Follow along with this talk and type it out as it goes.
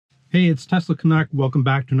Hey, it's Tesla Canuck. Welcome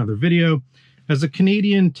back to another video. As a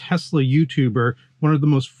Canadian Tesla YouTuber, one of the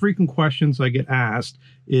most frequent questions I get asked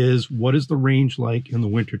is, what is the range like in the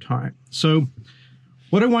wintertime? So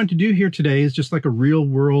what I want to do here today is just like a real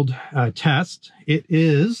world test. It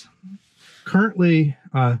is currently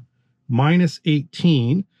minus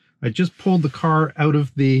 18. I just pulled the car out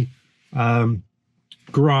of the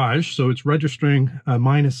garage, so it's registering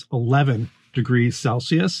minus 11 degrees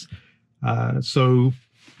Celsius. So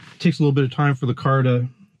it takes a little bit of time for the car to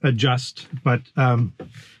adjust, but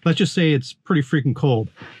let's just say it's pretty freaking cold.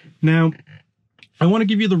 Now, I want to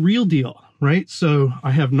give you the real deal, right? So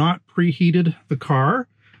I have not preheated the car.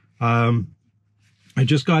 I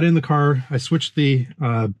just got in the car. I switched the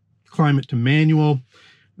climate to manual.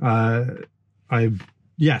 So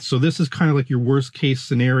this is kind of like your worst case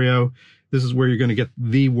scenario. This is where you're going to get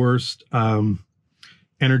the worst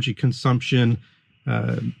energy consumption.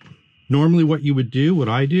 Normally what you would do, what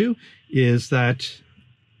I do, is that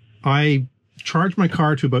I charge my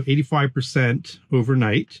car to about 85%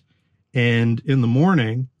 overnight. And in the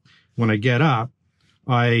morning, when I get up,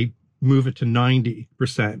 I move it to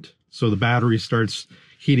 90%. So the battery starts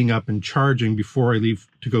heating up and charging before I leave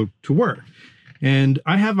to go to work. And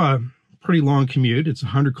I have a pretty long commute. It's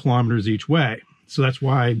 100 kilometers each way. So that's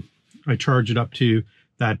why I charge it up to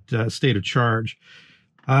that state of charge.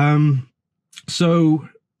 So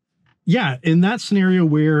yeah, in that scenario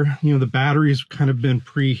where, the battery's kind of been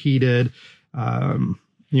preheated, I'm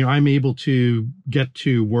able to get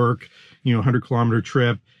to work, 100-kilometer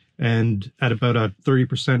trip and at about a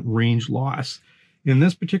 30% range loss. In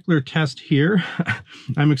this particular test here,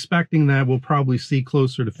 I'm expecting that we'll probably see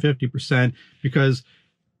closer to 50%, because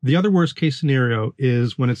the other worst case scenario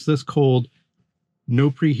is when it's this cold, no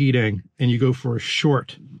preheating, and you go for a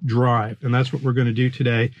short drive. And that's what we're going to do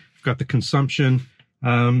today. I've got the consumption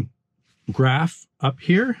graph up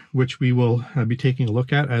here, which we will be taking a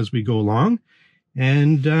look at as we go along.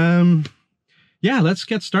 And yeah, let's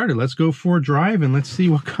get started. Let's go for a drive and let's see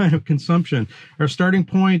what kind of consumption. Our starting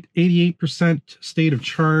point, 88% state of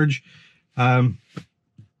charge. I've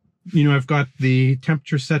got the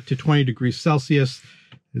temperature set to 20 degrees Celsius.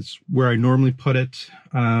 It's where I normally put it.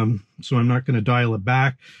 So I'm not going to dial it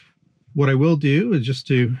back. What I will do is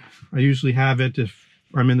I usually have it, if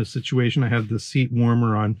I'm in the situation, I have the seat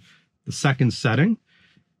warmer on the second setting.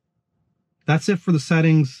 That's it for the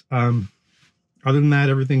settings. Other than that,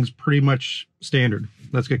 everything's pretty much standard.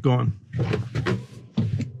 Let's get going.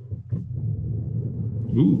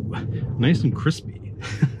 Ooh, nice and crispy.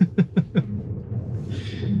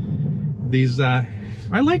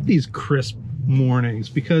 I like these crisp mornings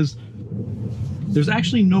because there's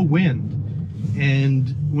actually no wind.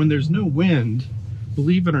 And when there's no wind,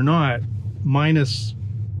 believe it or not, minus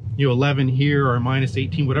 11 here or minus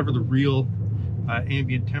 18, whatever the real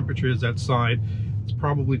ambient temperature is outside, it's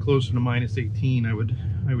probably closer to minus 18. I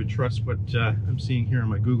would trust what I'm seeing here on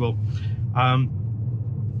my Google.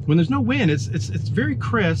 When there's no wind, it's very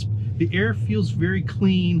crisp. The air feels very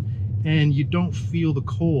clean, and you don't feel the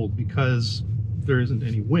cold because there isn't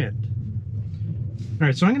any wind. All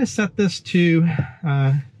right, so I'm going to set this to.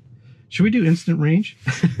 Should we do instant range?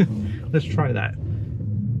 Let's try that.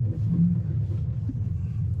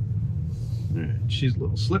 All right, she's a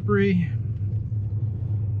little slippery.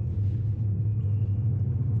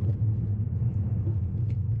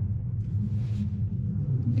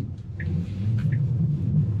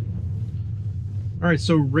 All right,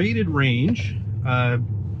 so rated range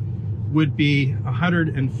would be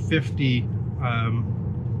 150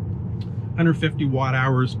 watt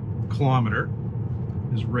hours kilometer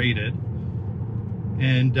is rated.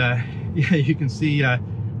 And yeah, you can see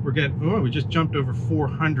we just jumped over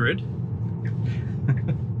 400,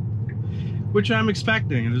 which I'm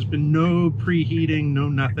expecting. And there's been no preheating, no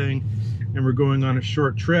nothing, and we're going on a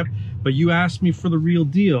short trip. But you asked me for the real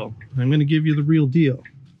deal. I'm going to give you the real deal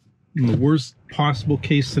in the worst possible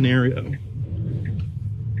case scenario.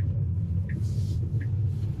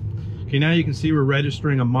 Okay, now you can see we're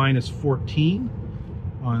registering a minus 14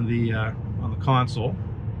 on the console.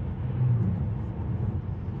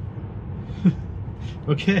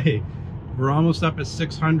 Okay, we're almost up at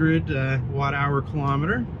 600 watt hour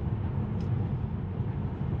kilometer.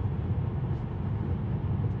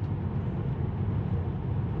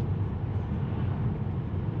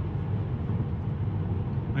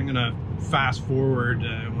 I'm gonna fast forward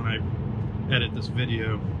when I edit this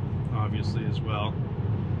video, obviously, as well.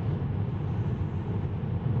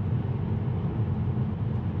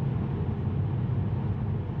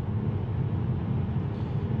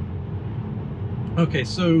 Okay,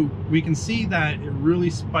 so we can see that it really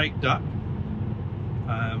spiked up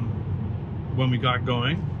when we got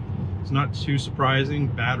going. It's not too surprising.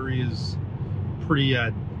 Battery is pretty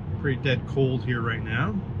dead cold here right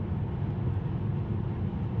now.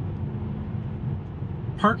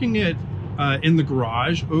 Parking it in the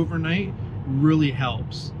garage overnight really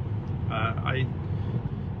helps. I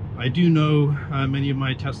do know many of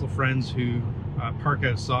my Tesla friends who park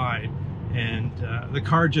outside, and the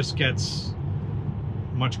car just gets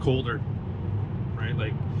much colder, right?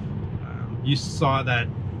 Like you saw that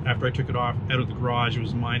after I took it out of the garage, it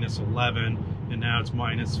was -11, and now it's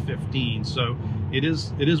 -15. So it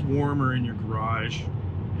is warmer in your garage,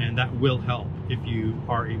 and that will help if you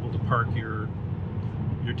are able to park your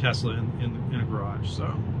Tesla in a garage. So,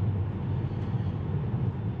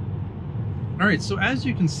 all right. So as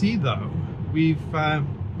you can see, though, we've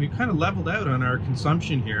kind of leveled out on our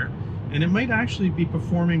consumption here, and it might actually be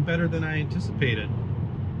performing better than I anticipated.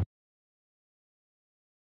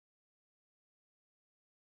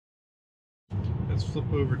 Let's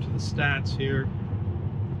flip over to the stats here.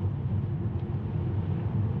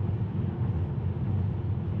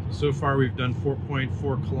 So far we've done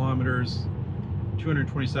 4.4 kilometers,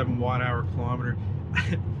 227 watt-hour kilometer.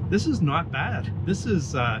 This is not bad. This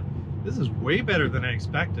is way better than I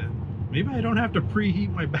expected. Maybe I don't have to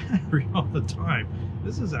preheat my battery all the time.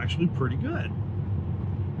 This is actually pretty good.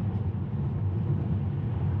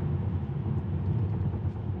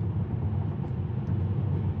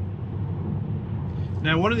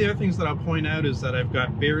 Now, one of the other things that I'll point out is that I've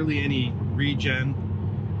got barely any regen,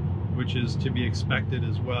 which is to be expected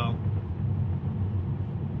as well.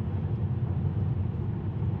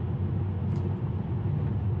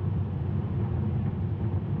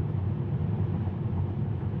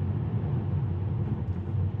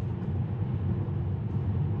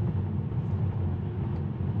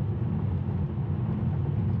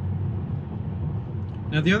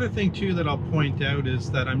 Now, the other thing too that I'll point out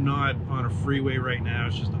is that I'm not on a freeway right now,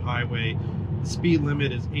 it's just a highway. The speed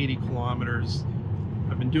limit is 80 kilometers.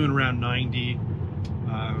 I've been doing around 90.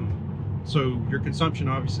 So your consumption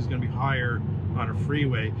obviously is going to be higher on a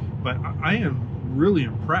freeway, but I am really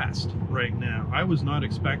impressed right now. I was not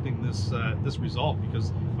expecting this this result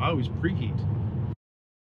because I always preheat.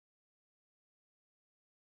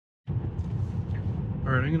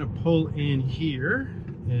 All right, I'm going to pull in here,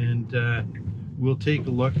 and we'll take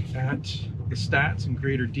a look at the stats in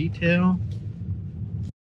greater detail.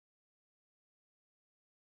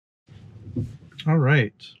 All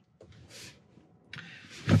right.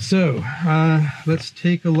 So let's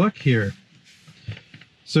take a look here.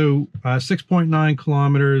 So 6.9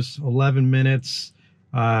 kilometers, 11 minutes,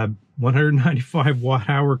 195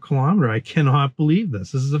 watt-hour kilometer. I cannot believe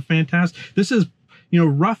this. This is a fantastic. This is, you know,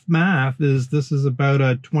 rough math is this is about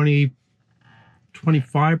a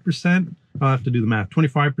 25%. I'll have to do the math.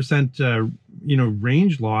 25%, you know,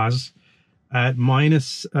 range loss at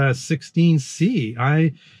 -16C.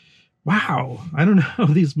 Wow. I don't know.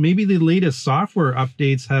 These maybe the latest software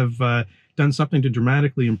updates have done something to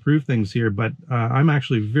dramatically improve things here, but I'm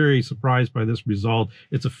actually very surprised by this result.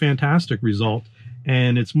 It's a fantastic result,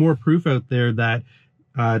 and it's more proof out there that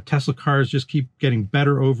Tesla cars just keep getting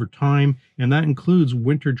better over time, and that includes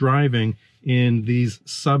winter driving in these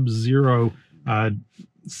sub-zero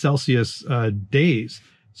Celsius days.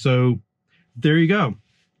 So there you go.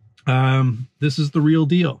 This is the real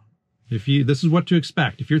deal. This is what to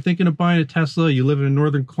expect. If you're thinking of buying a Tesla, you live in a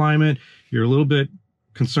northern climate, you're a little bit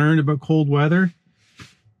concerned about cold weather,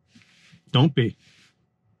 don't be.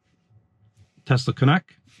 Tesla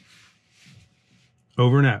Canuck,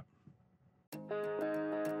 over and out.